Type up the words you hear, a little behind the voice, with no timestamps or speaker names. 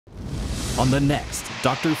on the next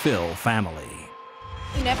Dr. Phil Family.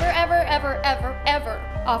 You never, ever, ever, ever,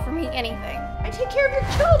 ever offer me anything. I take care of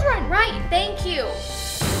your children. Right, thank you.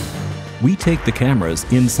 We take the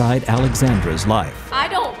cameras inside Alexandra's life. I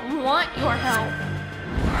don't want your help.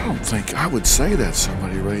 I don't think I would say that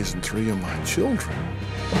somebody raising 3 of my children.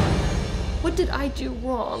 What did I do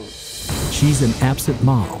wrong? She's an absent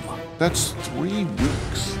mom. That's 3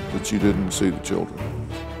 weeks that you didn't see the children.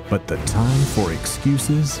 But the time for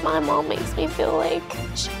excuses My mom makes me feel like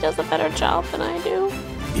she does a better job than I do.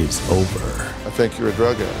 is over. I think you're a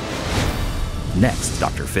drug addict. Next,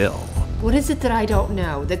 Dr. Phil. What is it that I don't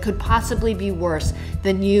know that could possibly be worse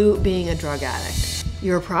than you being a drug addict?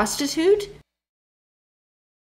 You're a prostitute?